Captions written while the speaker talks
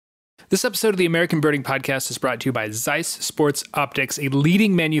This episode of the American Birding Podcast is brought to you by Zeiss Sports Optics, a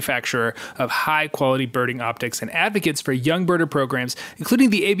leading manufacturer of high-quality birding optics and advocates for young birder programs, including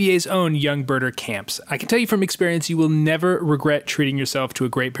the ABA's own Young Birder Camps. I can tell you from experience, you will never regret treating yourself to a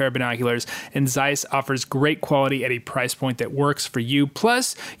great pair of binoculars, and Zeiss offers great quality at a price point that works for you.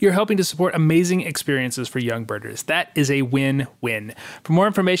 Plus, you're helping to support amazing experiences for young birders. That is a win-win. For more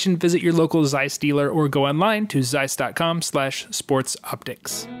information, visit your local Zeiss dealer or go online to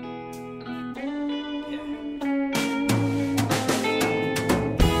zeiss.com/sportsoptics.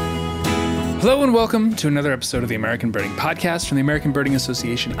 Hello and welcome to another episode of the American Birding Podcast from the American Birding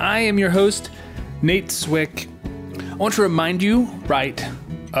Association. I am your host, Nate Swick. I want to remind you right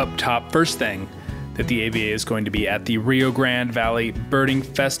up top, first thing, that the ABA is going to be at the Rio Grande Valley Birding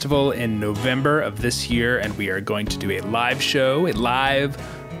Festival in November of this year, and we are going to do a live show, a live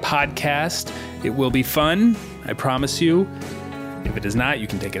podcast. It will be fun, I promise you. If it is not, you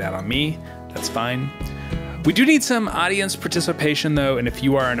can take it out on me. That's fine. We do need some audience participation, though, and if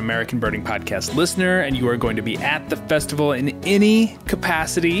you are an American Birding Podcast listener and you are going to be at the festival in any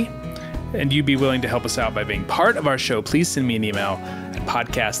capacity, and you'd be willing to help us out by being part of our show, please send me an email at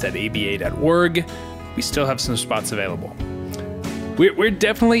podcast@aba.org. We still have some spots available. We're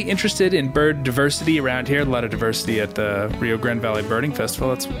definitely interested in bird diversity around here. A lot of diversity at the Rio Grande Valley Birding Festival.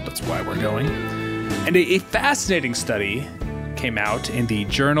 That's why we're going. And a fascinating study came out in the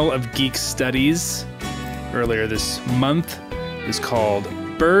Journal of Geek Studies earlier this month. Is called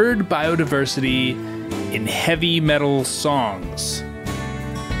Bird Biodiversity in Heavy Metal Songs.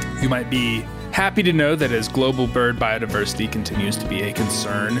 You might be happy to know that as global bird biodiversity continues to be a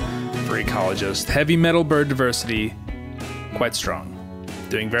concern for ecologists, heavy metal bird diversity, quite strong,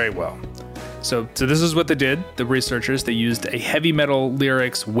 doing very well. So this is what they did. The researchers, they used a heavy metal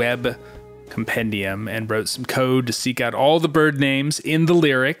lyrics web compendium and wrote some code to seek out all the bird names in the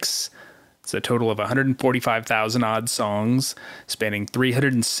lyrics. It's a total of 145,000 odd songs spanning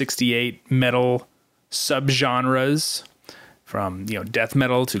 368 metal subgenres from, death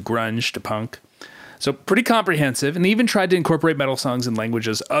metal to grunge to punk. So pretty comprehensive. And they even tried to incorporate metal songs in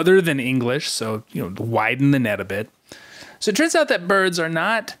languages other than English. So, widen the net a bit. So it turns out that birds are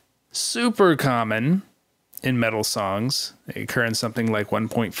not super common in metal songs. They occur in something like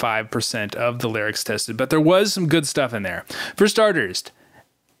 1.5% of the lyrics tested, but there was some good stuff in there. For starters,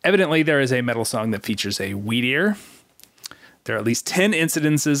 evidently, there is a metal song that features a wheat ear. There are at least 10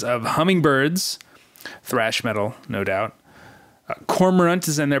 incidences of hummingbirds, thrash metal, no doubt. Cormorant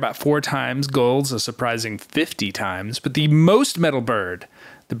is in there about 4 times, gulls a surprising 50 times, but the most metal bird,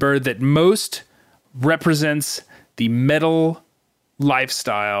 the bird that most represents the metal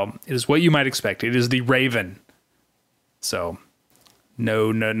lifestyle, is what you might expect. It is the raven. So,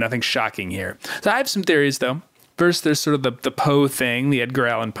 no, nothing shocking here. So I have some theories, though. First, there's sort of the Poe thing, the Edgar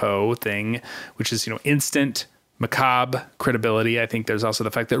Allan Poe thing, which is, instant macabre credibility. I think there's also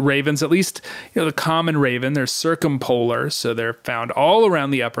the fact that ravens, at least, the common raven, they're circumpolar, so they're found all around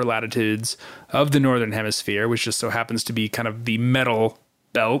the upper latitudes of the northern hemisphere, which just so happens to be kind of the metal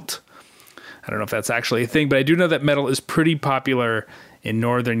belt. I don't know if that's actually a thing, but I do know that metal is pretty popular in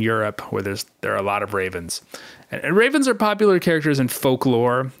northern Europe, where there are a lot of ravens. And ravens are popular characters in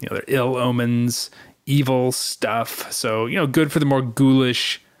folklore. They're ill omens, evil stuff. So, good for the more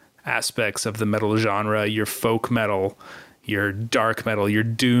ghoulish aspects of the metal genre, your folk metal, your dark metal, your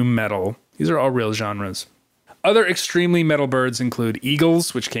doom metal. These are all real genres. Other extremely metal birds include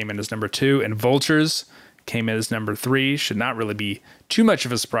eagles, which came in as number 2, and vultures came in as number 3. Should not really be too much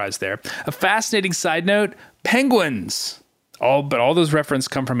of a surprise there. A fascinating side note, penguins. All those references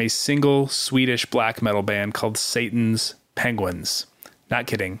come from a single Swedish black metal band called Satan's Penguins. Not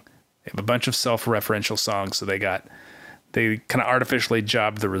kidding. They have a bunch of self-referential songs, so they kind of artificially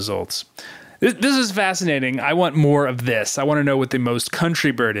jobbed the results. This is fascinating. I want more of this. I want to know what the most country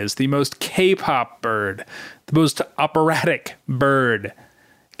bird is, the most K-pop bird, the most operatic bird.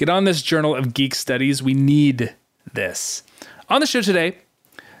 Get on this Journal of Geek Studies. We need this. On the show today,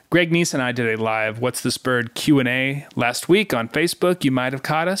 Greg Neese and I did a live What's This Bird Q&A last week on Facebook. You might have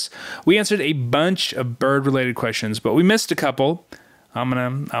caught us. We answered a bunch of bird-related questions, but we missed a couple. I'm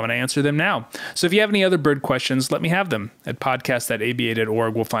gonna answer them now. So if you have any other bird questions, let me have them at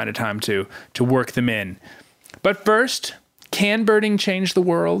podcast@aba.org. We'll find a time to work them in. But first, can birding change the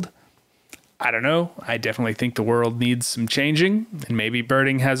world? I don't know. I definitely think the world needs some changing, and maybe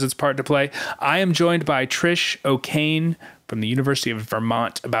birding has its part to play. I am joined by Trish O'Kane from the University of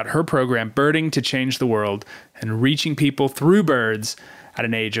Vermont about her program, Birding to Change the World, and reaching people through birds at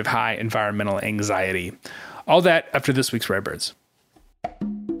an age of high environmental anxiety. All that after this week's Rare Birds.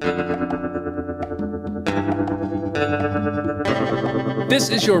 This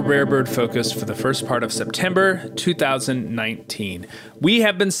is your Rare Bird Focus for the first part of September 2019. We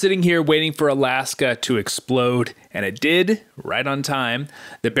have been sitting here waiting for Alaska to explode, and it did, right on time.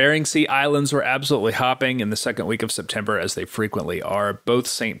 The Bering Sea Islands were absolutely hopping in the second week of September, as they frequently are. Both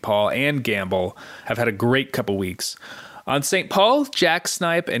St. Paul and Gamble have had a great couple weeks. On St. Paul, Jack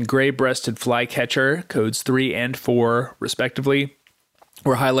Snipe and Gray-breasted Flycatcher, codes 3 and 4, respectively,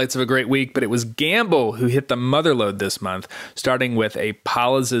 were highlights of a great week, but it was Gamble who hit the motherlode this month, starting with a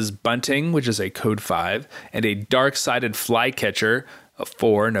Pallas's Bunting, which is a code 5, and a Dark-sided Flycatcher, a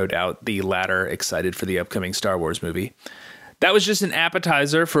 4, no doubt, the latter excited for the upcoming Star Wars movie. That was just an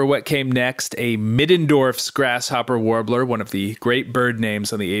appetizer for what came next. A Middendorf's grasshopper warbler, one of the great bird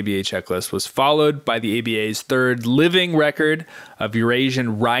names on the ABA checklist, was followed by the ABA's third living record of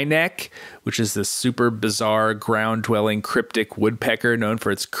Eurasian wryneck, which is this super bizarre ground-dwelling cryptic woodpecker known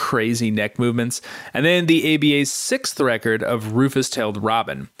for its crazy neck movements, and then the ABA's sixth record of rufous-tailed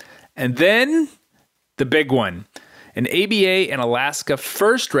robin. And then the big one. An ABA and Alaska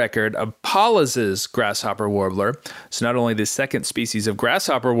first record of Pallas's grasshopper warbler. So not only the second species of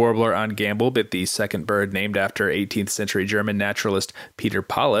grasshopper warbler on Gamble, but the second bird named after 18th century German naturalist Peter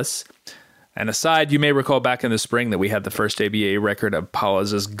Pallas. And aside, you may recall back in the spring that we had the first ABA record of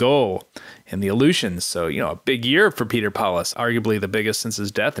Pallas's gull in the Aleutians. So, a big year for Peter Pallas, arguably the biggest since his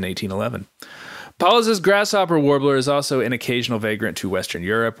death in 1811. Pallas's grasshopper warbler is also an occasional vagrant to Western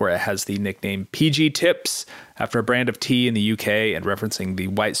Europe, where it has the nickname PG Tips, after a brand of tea in the UK and referencing the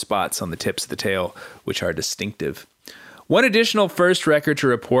white spots on the tips of the tail, which are distinctive. One additional first record to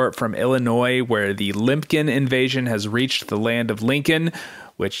report from Illinois, where the Limpkin invasion has reached the land of Lincoln,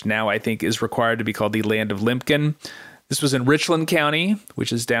 which now I think is required to be called the land of Limpkin. This was in Richland County,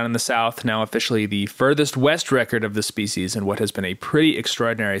 which is down in the south, now officially the furthest west record of the species in what has been a pretty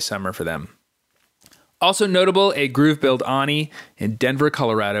extraordinary summer for them. Also notable, a groove-billed Ani in Denver,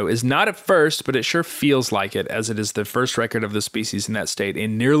 Colorado is not at first, but it sure feels like it, as it is the first record of the species in that state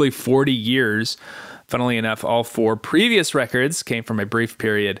in nearly 40 years. Funnily enough, all four previous records came from a brief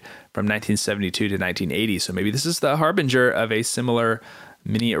period from 1972 to 1980, so maybe this is the harbinger of a similar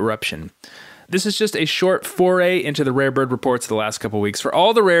mini eruption. This is just a short foray into the rare bird reports of the last couple weeks. For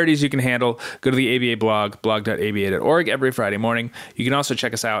all the rarities you can handle, go to the ABA blog, blog.aba.org, every Friday morning. You can also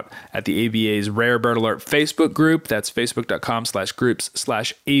check us out at the ABA's Rare Bird Alert Facebook group. That's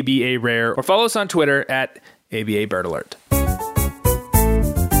facebook.com/groups/ABA Rare, or follow us on Twitter at ABA Bird Alert.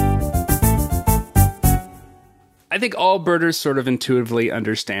 I think all birders sort of intuitively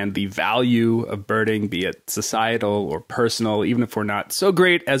understand the value of birding, be it societal or personal, even if we're not so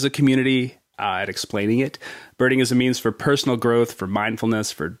great as a community at explaining it. Birding is a means for personal growth, for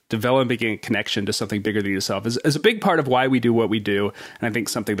mindfulness, for developing a connection to something bigger than yourself is a big part of why we do what we do, and I think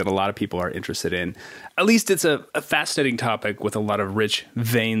something that a lot of people are interested in. At least it's a fascinating topic with a lot of rich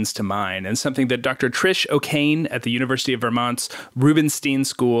veins to mine, and something that Dr. Trish O'Kane at the University of Vermont's Rubenstein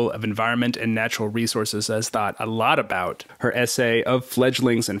School of Environment and Natural Resources has thought a lot about. Her essay, Of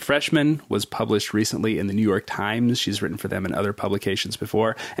Fledglings and Freshmen, was published recently in the New York Times. She's written for them in other publications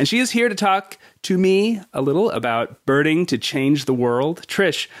before, and she is here to talk to me a little about birding to change the world.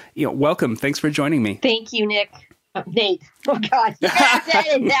 Trish, welcome. Thanks for joining me. Thank you, Nick. Nate. Oh, God.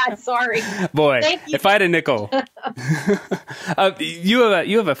 Yeah, sorry. Boy, if I had a nickel.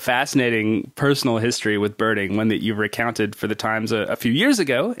 You have a fascinating personal history with birding, one that you've recounted for the Times a few years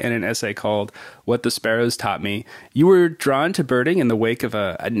ago in an essay called What the Sparrows Taught Me. You were drawn to birding in the wake of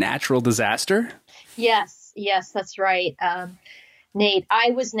a natural disaster? Yes, that's right. Nate,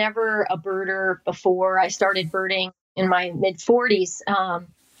 I was never a birder before I started birding in my mid-40s. In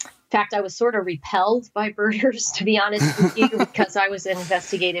fact, I was sort of repelled by birders, to be honest with you, because I was an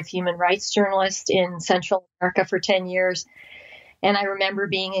investigative human rights journalist in Central America for 10 years. And I remember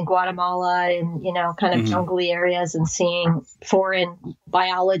being in Guatemala and, kind of jungly areas and seeing foreign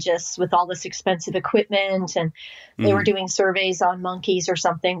biologists with all this expensive equipment. And they were doing surveys on monkeys or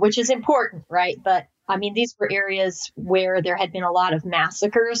something, which is important, right? But these were areas where there had been a lot of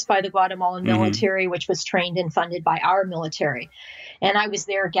massacres by the Guatemalan military, which was trained and funded by our military. And I was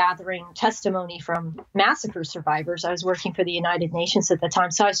there gathering testimony from massacre survivors. I was working for the United Nations at the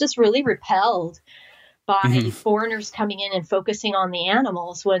time. So I was just really repelled by foreigners coming in and focusing on the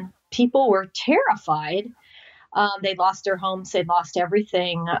animals when people were terrified. They'd lost their homes. They'd lost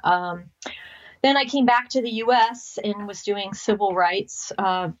everything. Then I came back to the U.S. and was doing civil rights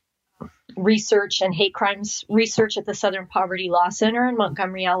research and hate crimes research at the Southern Poverty Law Center in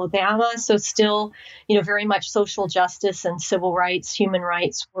Montgomery, Alabama. So still, very much social justice and civil rights, human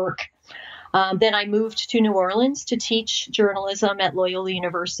rights work. Then I moved to New Orleans to teach journalism at Loyola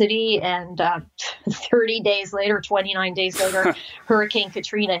University. And 30 days later, 29 days later, Hurricane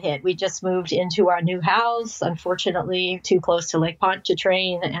Katrina hit. We just moved into our new house, unfortunately, too close to Lake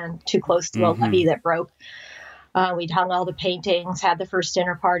Pontchartrain and too close to a levee that broke. We'd hung all the paintings, had the first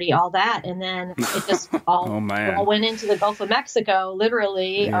dinner party, all that. And then it just all went into the Gulf of Mexico,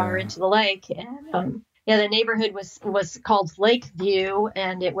 literally, or into the lake. And the neighborhood was called Lakeview,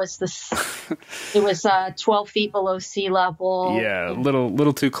 and it was 12 feet below sea level. Yeah,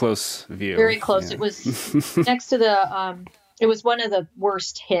 little too close view. Very close. Yeah. It was next to it was one of the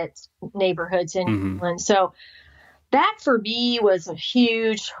worst hit neighborhoods in England. So that for me was a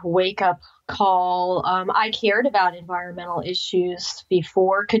huge wake up call. I cared about environmental issues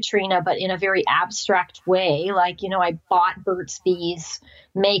before Katrina, but in a very abstract way. Like, I bought Burt's Bees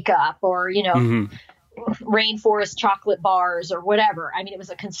makeup or, rainforest chocolate bars or whatever. I mean, it was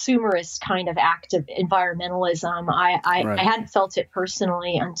a consumerist kind of act of environmentalism. I hadn't felt it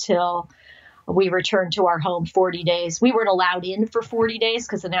personally until we returned to our home 40 days. We weren't allowed in for 40 days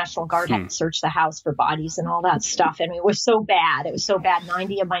because the National Guard had to search the house for bodies and all that stuff. And it was so bad. It was so bad.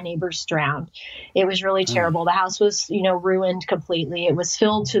 90 of my neighbors drowned. It was really terrible. The house was, ruined completely. It was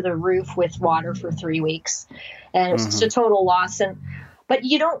filled to the roof with water for 3 weeks. And it was just a total loss. But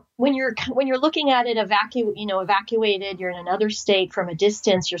you don't, when you're looking at it evacuated, you're in another state from a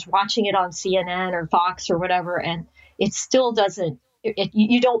distance, you're watching it on CNN or Fox or whatever, and it still doesn't,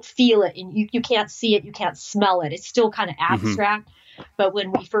 you don't feel it, and you can't see it, you can't smell it. It's still kind of abstract. But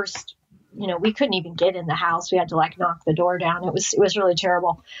when we first, we couldn't even get in the house. We had to knock the door down. It was really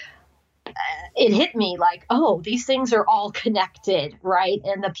terrible. It hit me like, oh, these things are all connected, right?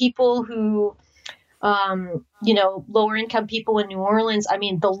 And the people who, lower income people in New Orleans, I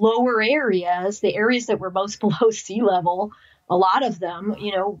mean, the lower areas, the areas that were most below sea level, a lot of them,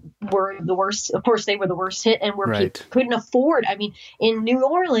 were the worst. Of course, they were the worst hit and people couldn't afford. I mean, in New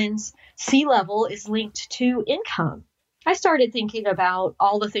Orleans, sea level is linked to income. I started thinking about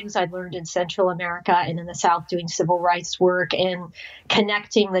all the things I'd learned in Central America and in the South doing civil rights work and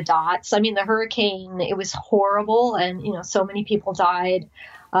connecting the dots. I mean, the hurricane, it was horrible. And, so many people died.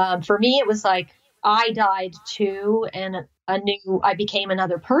 For me, it was like, I died too, and I became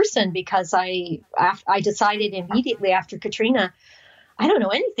another person because I decided immediately after Katrina, I don't know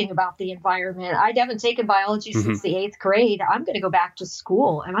anything about the environment. I haven't taken biology since the 8th grade. I'm going to go back to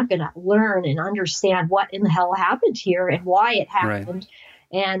school and I'm going to learn and understand what in the hell happened here and why it happened.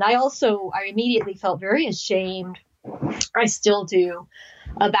 Right. And I immediately felt very ashamed. I still do,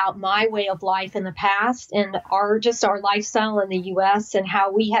 about my way of life in the past and our lifestyle in the U.S. and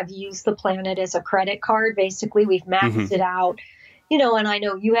how we have used the planet as a credit card. Basically, we've maxed it out, and I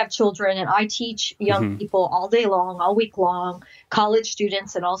know you have children and I teach young people all day long, all week long, college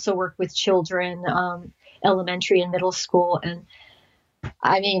students, and also work with children, elementary and middle school. And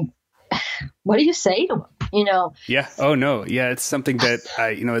I mean, what do you say to them? Yeah. Oh no. Yeah. It's something that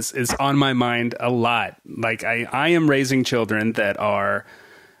is on my mind a lot. Like I am raising children that are,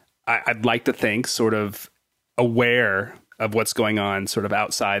 I'd like to think, sort of aware of what's going on sort of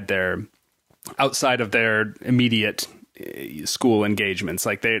outside of their immediate school engagements.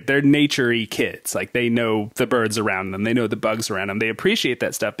 Like they're nature-y kids. Like they know the birds around them. They know the bugs around them. They appreciate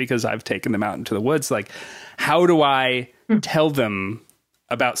that stuff because I've taken them out into the woods. Like, how do I tell them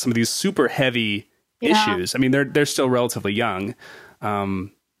about some of these super heavy issues? I mean, they're still relatively young.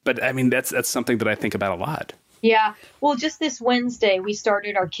 But I mean, that's something that I think about a lot. Yeah. Well, just this Wednesday, we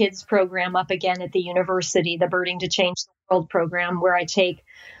started our kids program up again at the university, the Birding to Change the World program, where I take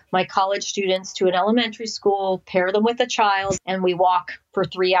my college students to an elementary school, pair them with a child, and we walk for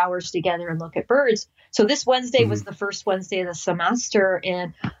 3 hours together and look at birds. So this Wednesday was the first Wednesday of the semester,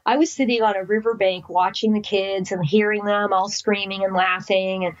 and I was sitting on a riverbank watching the kids and hearing them all screaming and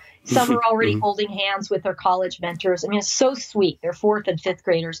laughing, and some are already holding hands with their college mentors. I mean, it's so sweet. They're 4th and 5th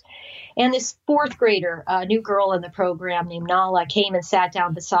graders. And this 4th grader, a new girl in the program named Nala, came and sat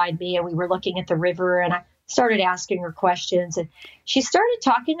down beside me, and we were looking at the river, and I started asking her questions, and she started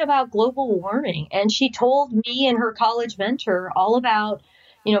talking about global warming, and she told me and her college mentor all about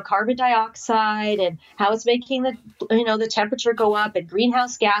carbon dioxide and how it's making the temperature go up and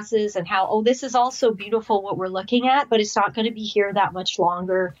greenhouse gases, and how, oh, this is also beautiful what we're looking at, but it's not going to be here that much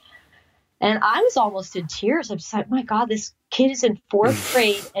longer. And I was almost in tears. I'm just like, my God, this kid is in 4th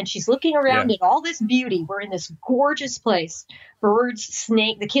grade and she's looking around at all this beauty. We're in this gorgeous place. Birds,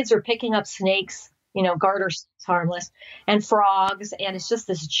 snake, the kids are picking up snakes, garter's harmless, and frogs. And it's just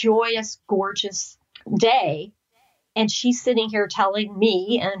this joyous, gorgeous day. And she's sitting here telling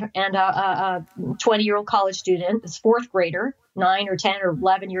me and a 20-year-old college student, this 4th grader, 9 or 10 or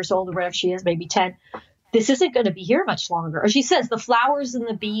 11 years old or whatever she is, maybe 10, this isn't going to be here much longer. Or she says, the flowers and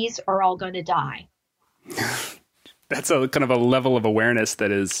the bees are all going to die. That's a kind of a level of awareness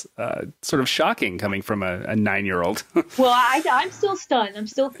that is sort of shocking coming from a 9-year-old. Well, I'm still stunned. I'm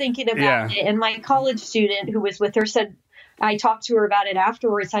still thinking about it. And my college student who was with her said, I talked to her about it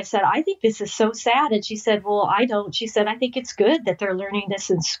afterwards. I said, I think this is so sad. And she said, well, I don't. She said, I think it's good that they're learning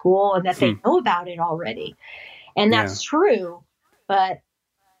this in school and that they know about it already. And that's true. But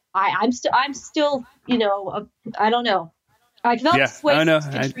I'm still, you know, I don't know. I felt this way since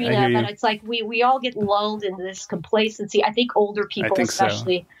Katrina, but it's like we all get lulled into this complacency. I think older people,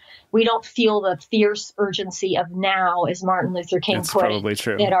 especially, we don't feel the fierce urgency of now, as Martin Luther King put it,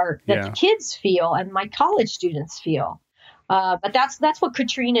 that the kids feel and my college students feel. But that's what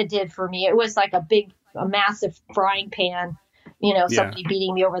Katrina did for me. It was like a massive frying pan. You know, somebody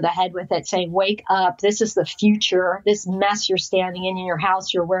beating me over the head with it, saying, wake up. This is the future. This mess you're standing in your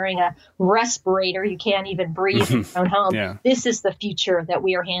house. You're wearing a respirator. You can't even breathe in your own home. Yeah. This is the future that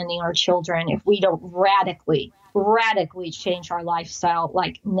we are handing our children if we don't radically change our lifestyle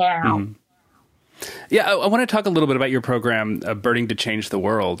like now. Mm-hmm. Yeah, I want to talk a little bit about your program, Birding to Change the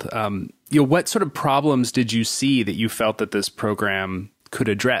World. What sort of problems did you see that you felt that this program could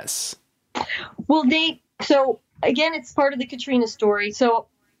address? Well, again, it's part of the Katrina story. So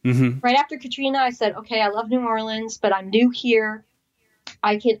right after Katrina, I said, okay, I love New Orleans, but I'm new here.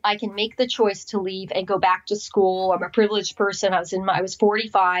 I can make the choice to leave and go back to school. I'm a privileged person. I was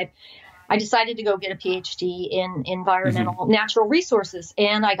 45. I decided to go get a PhD in environmental natural resources,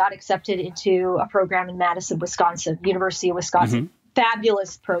 and I got accepted into a program in Madison, Wisconsin, University of Wisconsin.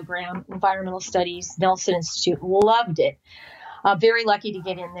 Fabulous program, environmental studies, Nelson Institute. Loved it. Very lucky to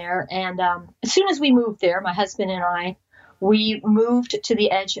get in there. And as soon as we moved there, my husband and I, we moved to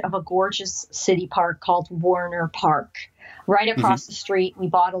the edge of a gorgeous city park called Warner Park. Right across the street, we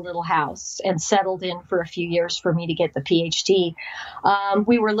bought a little house and settled in for a few years for me to get the PhD.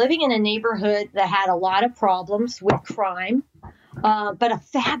 We were living in a neighborhood that had a lot of problems with crime, but a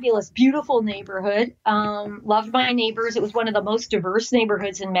fabulous, beautiful neighborhood. Loved my neighbors. It was one of the most diverse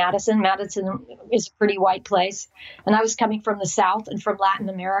neighborhoods in Madison. Madison is a pretty white place. And I was coming from the South and from Latin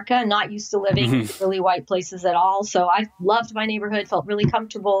America and not used to living in really white places at all. So I loved my neighborhood, felt really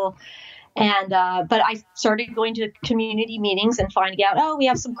comfortable. And but I started going to community meetings and finding out, we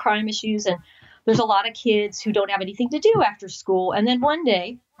have some crime issues and there's a lot of kids who don't have anything to do after school. And then one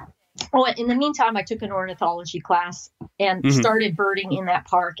day, in the meantime, I took an ornithology class and started birding in that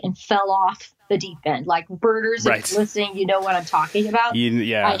park and fell off the deep end. Like birders, if you're listening, you know what I'm talking about.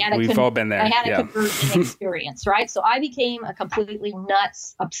 We've all been there. I had a conversion experience, right? So I became a completely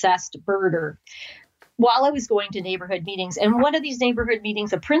nuts, obsessed birder while I was going to neighborhood meetings. And one of these neighborhood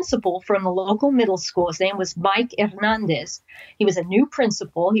meetings, a principal from the local middle school, his name was Mike Hernandez. He was a new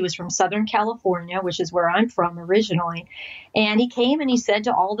principal. He was from Southern California, which is where I'm from originally. And he came and he said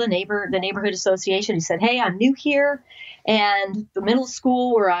to all the neighborhood association, he said, hey, I'm new here. And the middle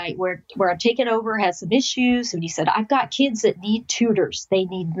school where I've taken over has some issues. And he said, I've got kids that need tutors. They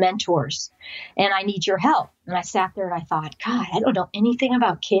need mentors. And I need your help. And I sat there and I thought, God, I don't know anything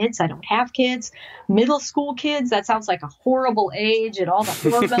about kids. I don't have kids. Middle school kids, that sounds like a horrible age and all the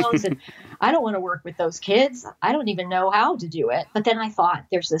hormones. And I don't want to work with those kids. I don't even know how to do it. But then I thought,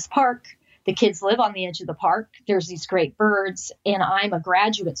 there's this park. The kids live on the edge of the park. There's these great birds. And I'm a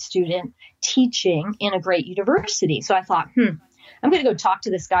graduate student teaching in a great university. So I thought, I'm going to go talk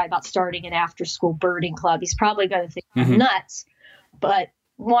to this guy about starting an after-school birding club. He's probably going to think I'm nuts, but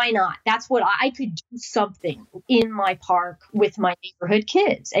why not? That's what I could do, something in my park with my neighborhood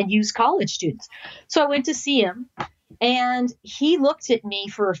kids and use college students. So I went to see him and he looked at me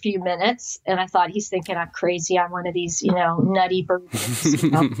for a few minutes and I thought he's thinking I'm crazy. I'm one of these, nutty birders,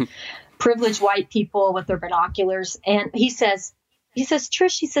 privileged white people with their binoculars. And he says,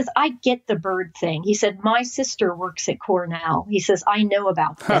 Trish, he says, I get the bird thing. He said, my sister works at Cornell. He says, I know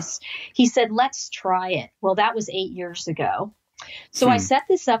about this. He said, let's try it. Well, that was 8 years ago. So I set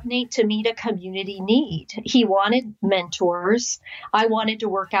this up, Nate, to meet a community need. He wanted mentors. I wanted to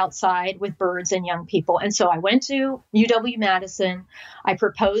work outside with birds and young people. And so I went to UW-Madison. I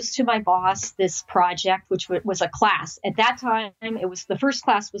proposed to my boss this project, which was a class. At that time, the first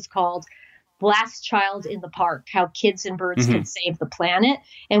class was called Last Child in the Park, How Kids and Birds Can Save the Planet.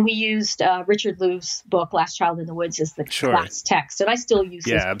 And we used Richard Lou's book, Last Child in the Woods, as the class text. And I still use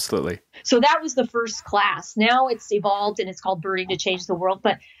it. Yeah, absolutely. So that was the first class. Now it's evolved and it's called Birding to Change the World.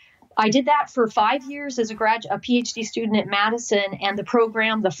 But I did that for 5 years as a PhD student at Madison. And the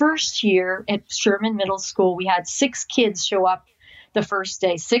program, the first year at Sherman Middle School, we had 6 kids show up the first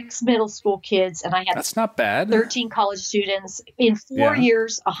day, 6 middle school kids, and I had That's not bad. 13 college students. In 4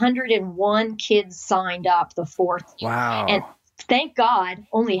 years, 101 kids signed up the fourth year. Wow. And thank God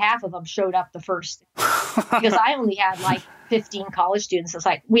only half of them showed up the first, because I only had like 15 college students. It's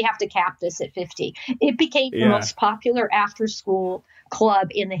like, we have to cap this at 50. It became the most popular after school club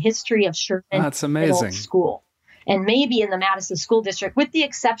in the history of Sherman That's amazing. Middle School. And maybe in the Madison School District, with the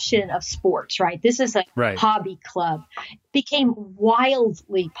exception of sports, right? This is a hobby club. It became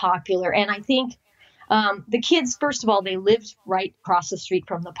wildly popular. And I think the kids, first of all, they lived right across the street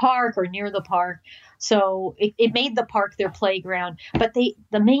from the park or near the park. So it made the park their playground. But the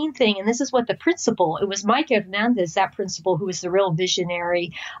main thing, and this is what the principal, it was Mike Hernandez, that principal, who was the real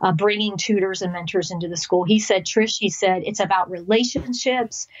visionary, bringing tutors and mentors into the school. He said, Trish, he said, it's about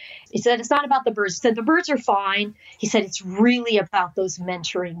relationships. He said, it's not about the birds. He said, the birds are fine. He said, it's really about those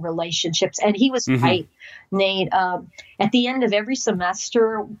mentoring relationships. And he was right, Nate. At the end of every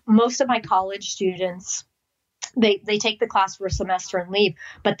semester, most of my college students, they take the class for a semester and leave.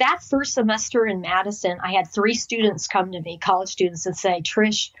 But that first semester in Madison, I had 3 students come to me, college students, and say,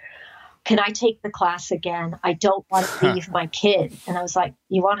 Trish, can I take the class again? I don't want to leave my kid. And I was like,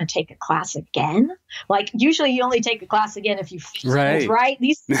 you want to take a class again? Like, usually you only take a class again if you feel right?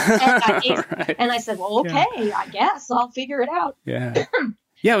 These And I said, well, okay, I guess I'll figure it out. Yeah.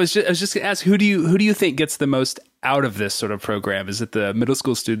 Yeah, I was just going to ask, who do you think gets the most out of this sort of program? Is it the middle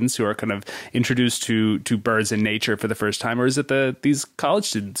school students who are kind of introduced to birds and nature for the first time, or is it these college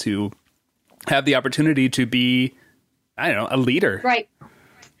students who have the opportunity to be, I don't know, a leader? Right.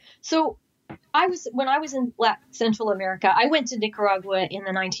 So when I was in Central America, I went to Nicaragua in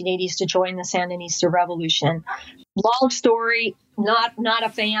the 1980s to join the Sandinista Revolution. Long story, not a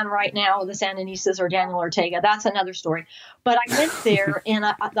fan right now of the Sandinistas or Daniel Ortega. That's another story. But I went there and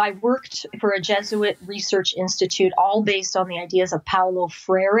I worked for a Jesuit research institute, all based on the ideas of Paulo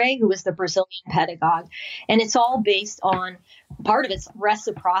Freire, who was the Brazilian pedagogue. And it's all based on, part of it's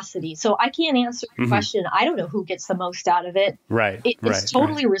reciprocity. So I can't answer the question. I don't know who gets the most out of it. It's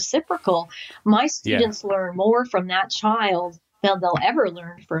totally reciprocal. My students learn more from that child than they'll ever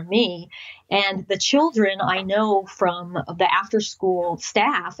learn from me. And the children I know from the after school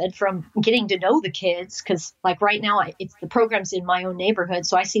staff and from getting to know the kids, because like right now, the program's in my own neighborhood.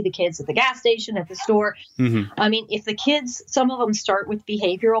 So I see the kids at the gas station, at the store. I mean, if the kids, some of them start with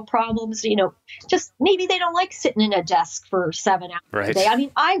behavioral problems, just maybe they don't like sitting in a desk for 7 hours a day. I mean,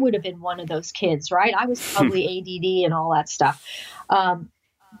 I would have been one of those kids, right? I was probably ADD and all that stuff.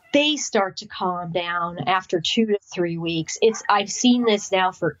 They start to calm down after 2 to 3 weeks. I've seen this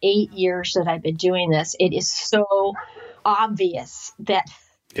now for 8 years that I've been doing this. It is so obvious that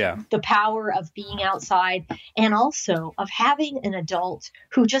the power of being outside and also of having an adult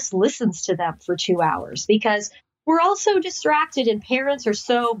who just listens to them for 2 hours, because we're all so distracted and parents are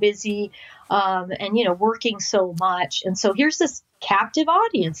so busy and, working so much. And so here's this captive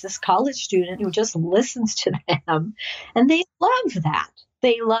audience, this college student who just listens to them, and they love that.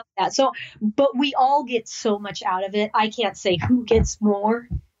 They love that. So, but we all get so much out of it. I can't say who gets more.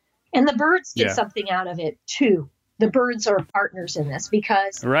 And the birds get something out of it too. The birds are partners in this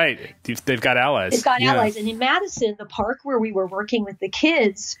because they've got allies. They've got allies. And in Madison, the park where we were working with the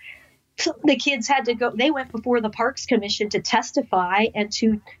kids had to go. They went before the Parks Commission to testify and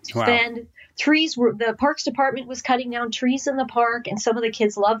to defend trees. The Parks Department was cutting down trees in the park, and some of the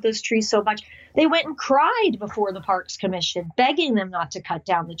kids loved those trees so much they went and cried before the Parks Commission, begging them not to cut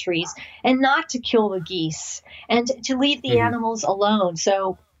down the trees and not to kill the geese and to leave the animals alone.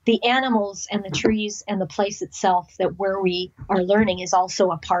 So the animals and the trees and the place itself, that where we are learning, is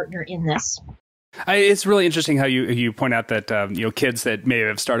also a partner in this. It's really interesting how you point out that kids that may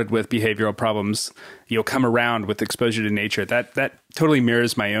have started with behavioral problems come around with exposure to nature. That totally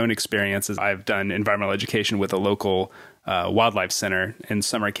mirrors my own experiences. I've done environmental education with a local wildlife center in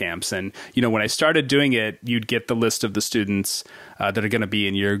summer camps, and when I started doing it, you'd get the list of the students that are going to be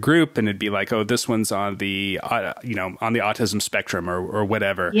in your group, and it'd be like, oh, this one's on the on the autism spectrum or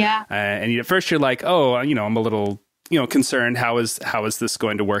whatever. And at first you're like, oh, I'm a little concerned. How is this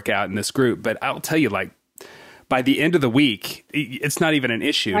going to work out in this group? But I'll tell you, like, by the end of the week, it's not even an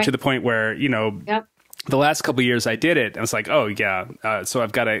issue, to the point where, the last couple of years I did it, I was like, oh yeah. So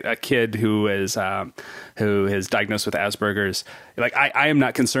I've got a kid who is diagnosed with Asperger's. Like, I am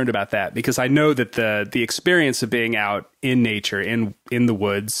not concerned about that, because I know that the experience of being out in nature, in the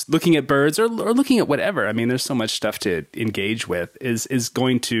woods, looking at birds or looking at whatever, I mean, there's so much stuff to engage with, is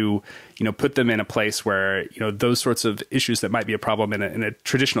going to, put them in a place where, those sorts of issues that might be a problem in a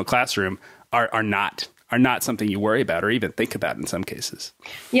traditional classroom are not something you worry about or even think about in some cases.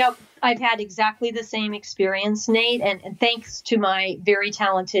 Yep. I've had exactly the same experience, Nate, and thanks to my very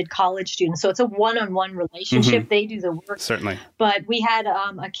talented college students. So it's a one-on-one relationship. They do the work. Certainly. But we had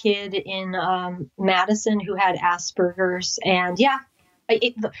a kid in Madison who had Asperger's, and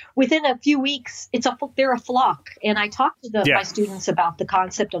within a few weeks, they're a flock. And I talked to my students about the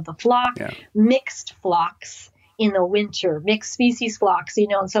concept of the flock, mixed flocks in the winter, mixed species flocks,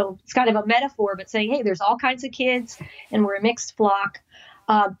 and so it's kind of a metaphor, but saying, hey, there's all kinds of kids and we're a mixed flock.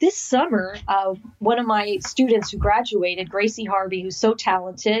 This summer, one of my students who graduated, Gracie Harvey, who's so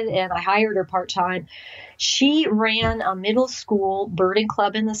talented, and I hired her part-time, she ran a middle school birding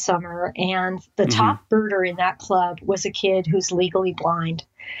club in the summer, and the top birder in that club was a kid who's legally blind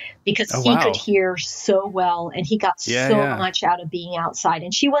because he could hear so well, and he got so much out of being outside.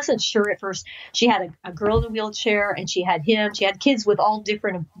 And she wasn't sure at first. She had a girl in a wheelchair, and she had him. She had kids with all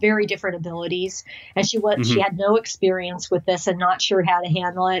very different abilities, and she had no experience with this and not sure how to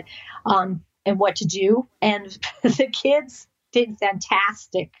handle it and what to do. And the kids did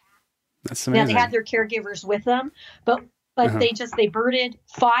fantastic. That's amazing. Now, they had their caregivers with them, but they birded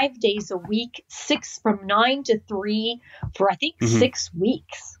 5 days a week, from 9 to 3 for I think 6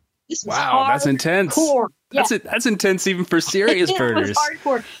 weeks. This was that's intense. That's intense even for serious birders. It was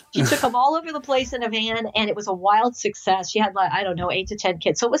hardcore. She took them all over the place in a van, and it was a wild success. She had 8 to 10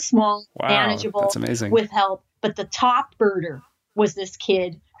 kids, so it was small, manageable, that's amazing. With help. But the top birder was this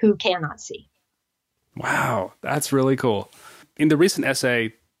kid who cannot see. Wow, that's really cool. In the recent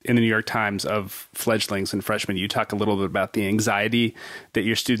essay in the New York Times of fledglings and freshmen, you talk a little bit about the anxiety that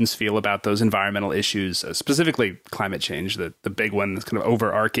your students feel about those environmental issues, specifically climate change, the big one, this kind of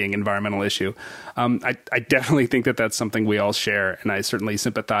overarching environmental issue. I definitely think that that's something we all share, and I certainly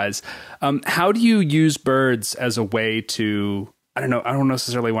sympathize. How do you use birds as a way to, I don't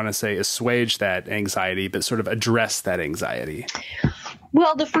necessarily want to say assuage that anxiety, but sort of address that anxiety?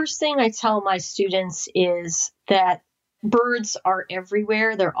 Well, the first thing I tell my students is that birds are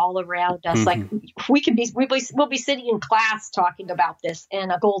everywhere. They're all around us. Like we'll be sitting in class talking about this,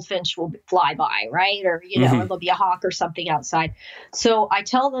 and a goldfinch will fly by, right? Or, or there'll be a hawk or something outside. So I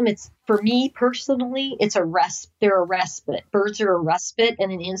tell them for me personally, they're a respite. Birds are a respite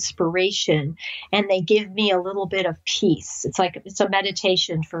and an inspiration, and they give me a little bit of peace. It's a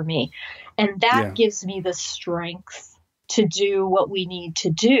meditation for me. And that gives me the strength to do what we need to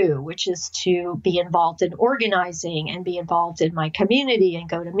do, which is to be involved in organizing and be involved in my community and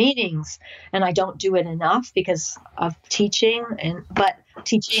go to meetings. And I don't do it enough because of teaching, but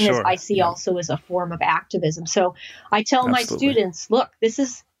teaching I see also as a form of activism. So I tell my students, look, this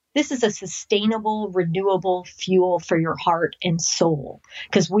is a sustainable, renewable fuel for your heart and soul,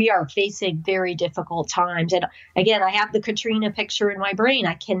 because we are facing very difficult times. And again, I have the Katrina picture in my brain.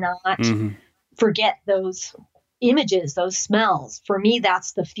 I cannot forget those images, those smells. For me,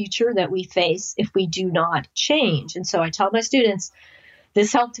 that's the future that we face if we do not change. And so I tell my students,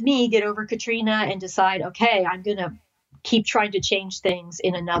 this helped me get over Katrina and decide, okay, I'm going to keep trying to change things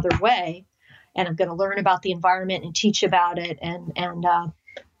in another way. And I'm going to learn about the environment and teach about it.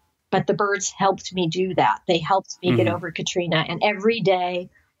 But the birds helped me do that. They helped me get over Katrina. And every day,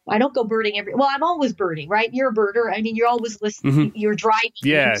 I don't go birding I'm always birding, right? You're a birder. I mean, you're always listening. You're driving.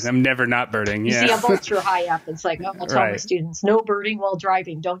 Yeah, I'm never not birding. You see a vulture high up. It's like, I'll tell my students, no birding while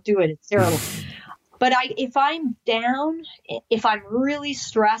driving. Don't do it. It's terrible. But if I'm down, if I'm really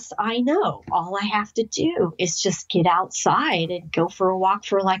stressed, I know all I have to do is just get outside and go for a walk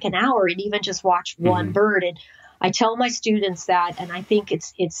for like an hour and even just watch one bird. And I tell my students that, and I think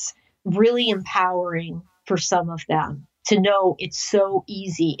it's really empowering for some of them to know it's so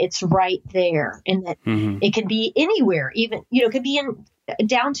easy. It's right there, and that it can be anywhere, even, it could be in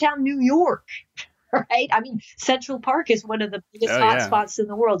downtown New York, right? I mean, Central Park is one of the biggest hotspots in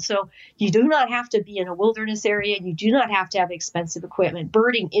the world. So you do not have to be in a wilderness area. You do not have to have expensive equipment.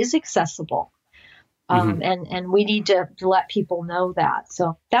 Birding is accessible. And we need to let people know that.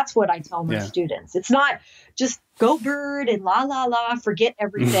 So that's what I tell my students. It's not just go bird and forget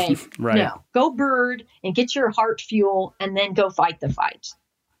everything. No, go bird and get your heart fuel and then go fight the fight.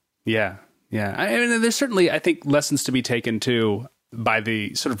 Yeah. Yeah. I mean, there's certainly, I think, lessons to be taken too by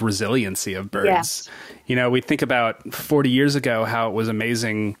the sort of resiliency of birds. Yes. We think about 40 years ago, how it was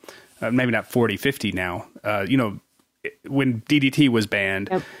amazing, maybe not 40, 50 now, when DDT was banned,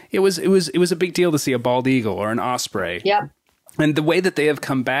 it was a big deal to see a bald eagle or an osprey. Yep. And the way that they have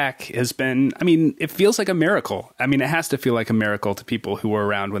come back has been, I mean, it feels like a miracle. I mean, it has to feel like a miracle to people who were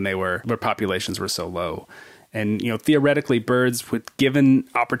around when where populations were so low. And, theoretically, birds, with given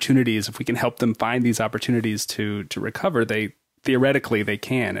opportunities, if we can help them find these opportunities to recover, theoretically they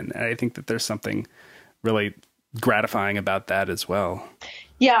can. And I think that there's something really gratifying about that as well.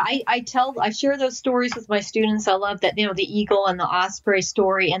 Yeah, I share those stories with my students. I love that, the eagle and the osprey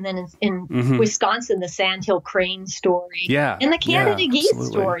story. And then in Wisconsin, the sandhill crane story. Yeah. And the Canada geese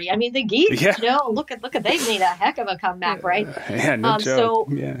absolutely. story. I mean, the geese, look at they made a heck of a comeback, right? Yeah, no joke.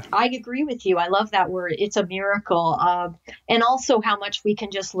 So I agree with you. I love that word. It's a miracle. And also how much we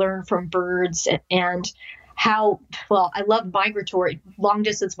can just learn from birds and how, I love long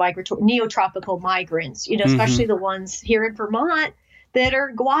distance migratory, neotropical migrants, especially the ones here in Vermont that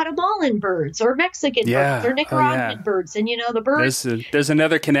are Guatemalan birds or Mexican birds or Nicaraguan birds. And, the birds. There's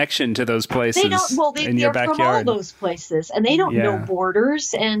another connection to those places in your backyard. From all those places, and they don't know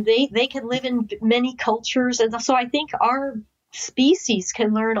borders, and they can live in many cultures. And so I think our species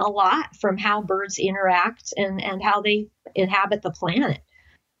can learn a lot from how birds interact and how they inhabit the planet.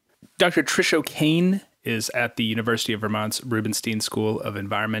 Dr. Trish O'Kane is at the University of Vermont's Rubenstein School of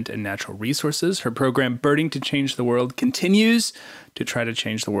Environment and Natural Resources. Her program, Birding to Change the World, continues to try to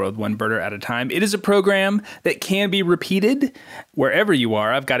change the world one birder at a time. It is a program that can be repeated wherever you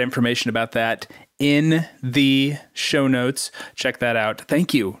are. I've got information about that in the show notes. Check that out.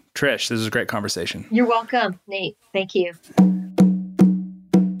 Thank you, Trish. This is a great conversation. You're welcome, Nate. Thank you.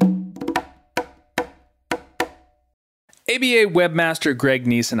 ABA webmaster Greg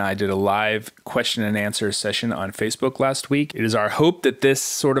Neese and I did a live question and answer session on Facebook last week. It is our hope that this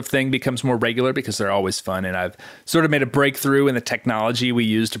sort of thing becomes more regular because they're always fun, and I've sort of made a breakthrough in the technology we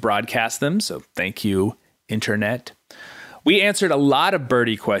use to broadcast them, so thank you, Internet. We answered a lot of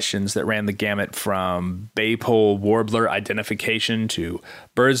birdie questions that ran the gamut from baypole warbler identification to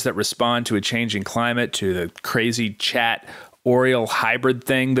birds that respond to a changing climate to the crazy chat Oriole hybrid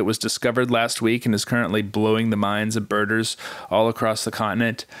thing that was discovered last week and is currently blowing the minds of birders all across the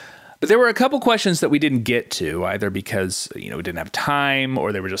continent. But there were a couple questions that we didn't get to, either because, we didn't have time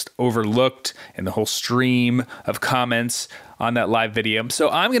or they were just overlooked in the whole stream of comments on that live video. So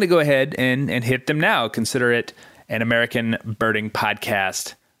I'm going to go ahead and hit them now. Consider it an American Birding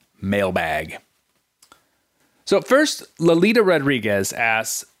Podcast mailbag. So first, Lolita Rodriguez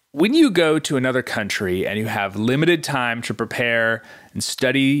asks, when you go to another country and you have limited time to prepare and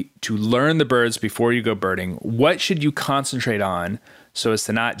study to learn the birds before you go birding, what should you concentrate on so as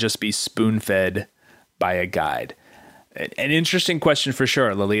to not just be spoon-fed by a guide? An interesting question for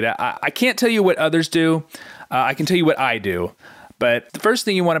sure, Lolita. I can't tell you what others do. I can tell you what I do. But the first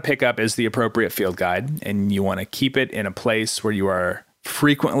thing you want to pick up is the appropriate field guide, and you want to keep it in a place where you are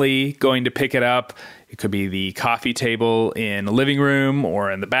frequently going to pick it up. It could be the coffee table in the living room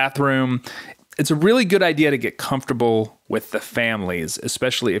or in the bathroom. It's a really good idea to get comfortable with the families,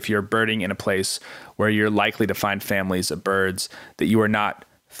 especially if you're birding in a place where you're likely to find families of birds that you are not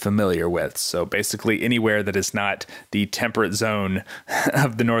familiar with. So basically anywhere that is not the temperate zone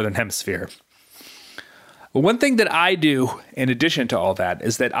of the Northern Hemisphere. Well, one thing that I do in addition to all that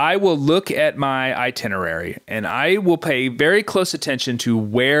is that I will look at my itinerary and I will pay very close attention to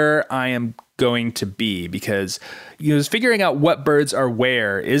where I am going to be, because figuring out what birds are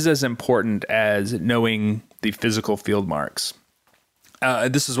where is as important as knowing the physical field marks.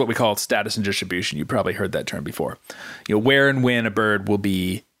 This is what we call status and distribution. You probably heard that term before. Where and when a bird will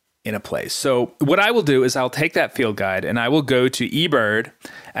be in a place. So what I will do is I'll take that field guide and I will go to eBird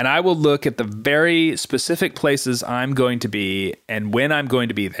and I will look at the very specific places I'm going to be and when I'm going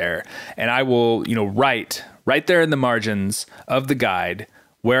to be there. And I will, write right there in the margins of the guide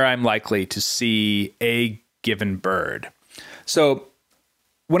where I'm likely to see a given bird. So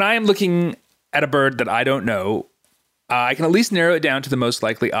when I am looking at a bird that I don't know, I can at least narrow it down to the most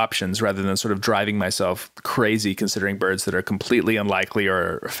likely options rather than sort of driving myself crazy considering birds that are completely unlikely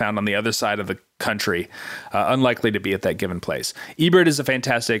or found on the other side of the country, unlikely to be at that given place. eBird is a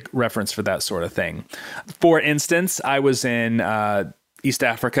fantastic reference for that sort of thing. For instance, I was in East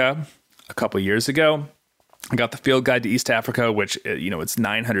Africa a couple years ago. I got the field guide to East Africa, which, it's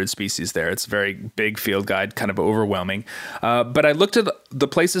 900 species there. It's a very big field guide, kind of overwhelming. But I looked at the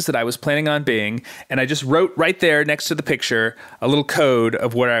places that I was planning on being, and I just wrote right there next to the picture a little code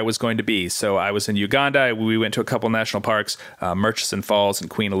of where I was going to be. So I was in Uganda. We went to a couple national parks, Murchison Falls and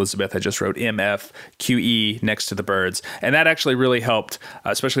Queen Elizabeth. I just wrote MFQE next to the birds. And that actually really helped,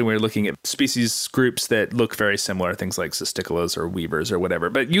 especially when you're looking at species groups that look very similar, things like cisticolas or weavers or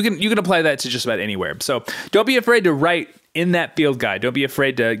whatever. But you can apply that to just about anywhere. So don't be afraid to write in that field guide. Don't be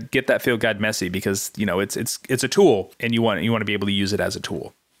afraid to get that field guide messy because, it's a tool and you want to be able to use it as a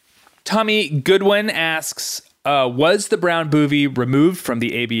tool. Tommy Goodwin asks, was the brown bovie removed from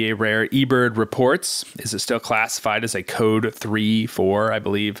the ABA Rare eBird reports? Is it still classified as a code 3-4, I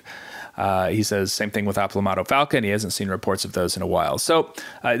believe? He says same thing with Aplomado falcon. He hasn't seen reports of those in a while. So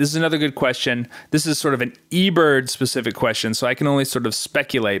this is another good question. This is sort of an eBird specific question, so I can only sort of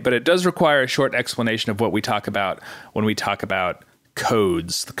speculate, but it does require a short explanation of what we talk about when we talk about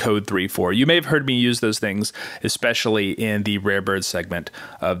codes, the code 3-4. You may have heard me use those things, especially in the rare bird segment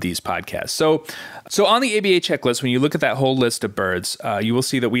of these podcasts. So on the ABA checklist, when you look at that whole list of birds, you will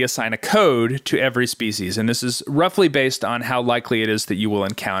see that we assign a code to every species. And this is roughly based on how likely it is that you will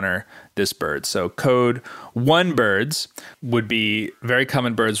encounter this bird. So code 1 birds would be very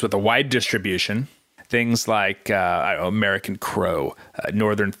common birds with a wide distribution. Things like American crow,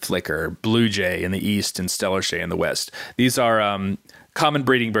 northern flicker, blue jay in the east, and stellar jay in the west. These are common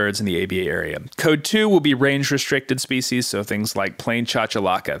breeding birds in the ABA area. Code 2 will be range-restricted species, so things like plain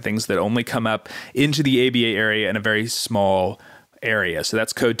chachalaca, things that only come up into the ABA area in a very small area. So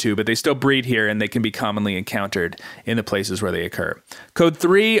that's code 2, but they still breed here and they can be commonly encountered in the places where they occur. Code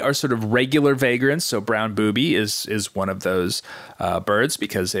 3 are sort of regular vagrants. So brown booby is one of those birds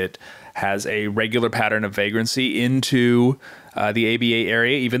because it has a regular pattern of vagrancy into the ABA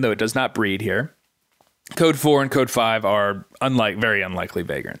area, even though it does not breed here. Code 4 and Code 5 are very unlikely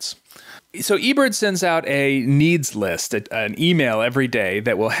vagrants. So eBird sends out a needs list, an email every day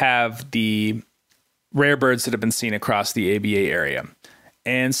that will have the rare birds that have been seen across the ABA area.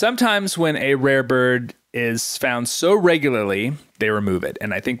 And sometimes when a rare bird is found so regularly, they remove it.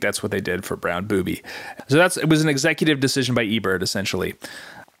 And I think that's what they did for brown booby. So it was an executive decision by eBird, essentially.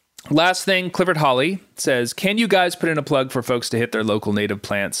 Last thing, Clifford Hawley says, can you guys put in a plug for folks to hit their local native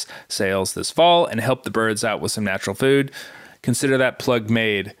plants sales this fall and help the birds out with some natural food? Consider that plug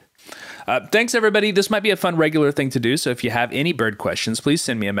made. Thanks, everybody. This might be a fun regular thing to do. So if you have any bird questions, please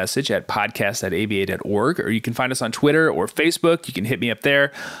send me a message at podcast@aba.org, or you can find us on Twitter or Facebook. You can hit me up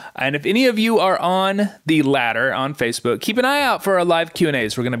there. And if any of you are on the latter on Facebook, keep an eye out for our live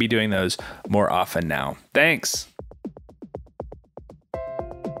Q&As. We're going to be doing those more often now. Thanks.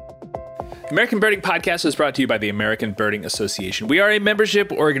 American Birding Podcast is brought to you by the American Birding Association. We are a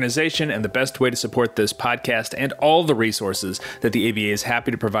membership organization, and the best way to support this podcast and all the resources that the ABA is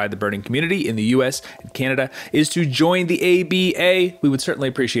happy to provide the birding community in the U.S. and Canada is to join the ABA. We would certainly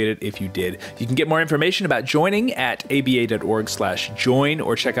appreciate it if you did. You can get more information about joining at aba.org/join,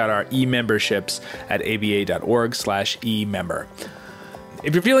 or check out our e-memberships at aba.org/e-member.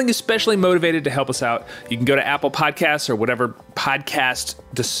 If you're feeling especially motivated to help us out, you can go to Apple Podcasts or whatever podcast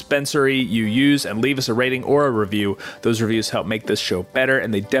dispensary you use and leave us a rating or a review. Those reviews help make this show better,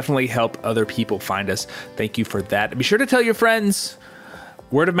 and they definitely help other people find us. Thank you for that. And be sure to tell your friends.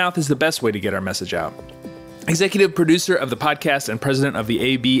 Word of mouth is the best way to get our message out. Executive producer of the podcast and president of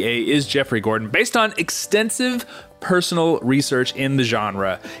the ABA is Jeffrey Gordon. Based on extensive personal research in the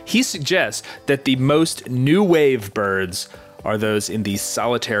genre, he suggests that the most new wave birds are those in the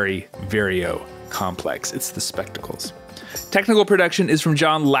solitary vireo complex. It's the spectacles. Technical production is from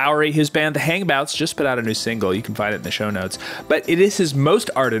John Lowry. His band, The Hangabouts, just put out a new single. You can find it in the show notes. But it is his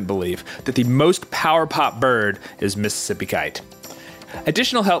most ardent belief that the most power pop bird is Mississippi kite.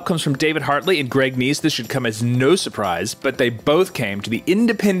 Additional help comes from David Hartley and Greg Neese. This should come as no surprise, but they both came to the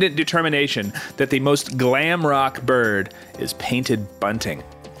independent determination that the most glam rock bird is painted bunting.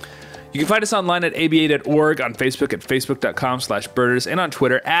 You can find us online at aba.org, on Facebook at facebook.com/birders, and on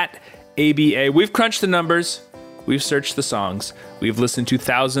Twitter at ABA. We've crunched the numbers. We've searched the songs. We've listened to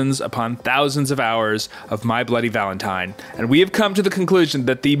thousands upon thousands of hours of My Bloody Valentine, and we have come to the conclusion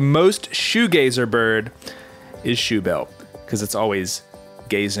that the most shoegazer bird is shoebill, because it's always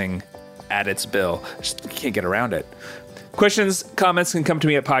gazing at its bill. Just can't get around it. Questions, comments can come to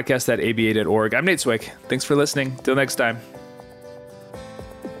me at podcast@aba.org. I'm Nate Swick. Thanks for listening. Till next time.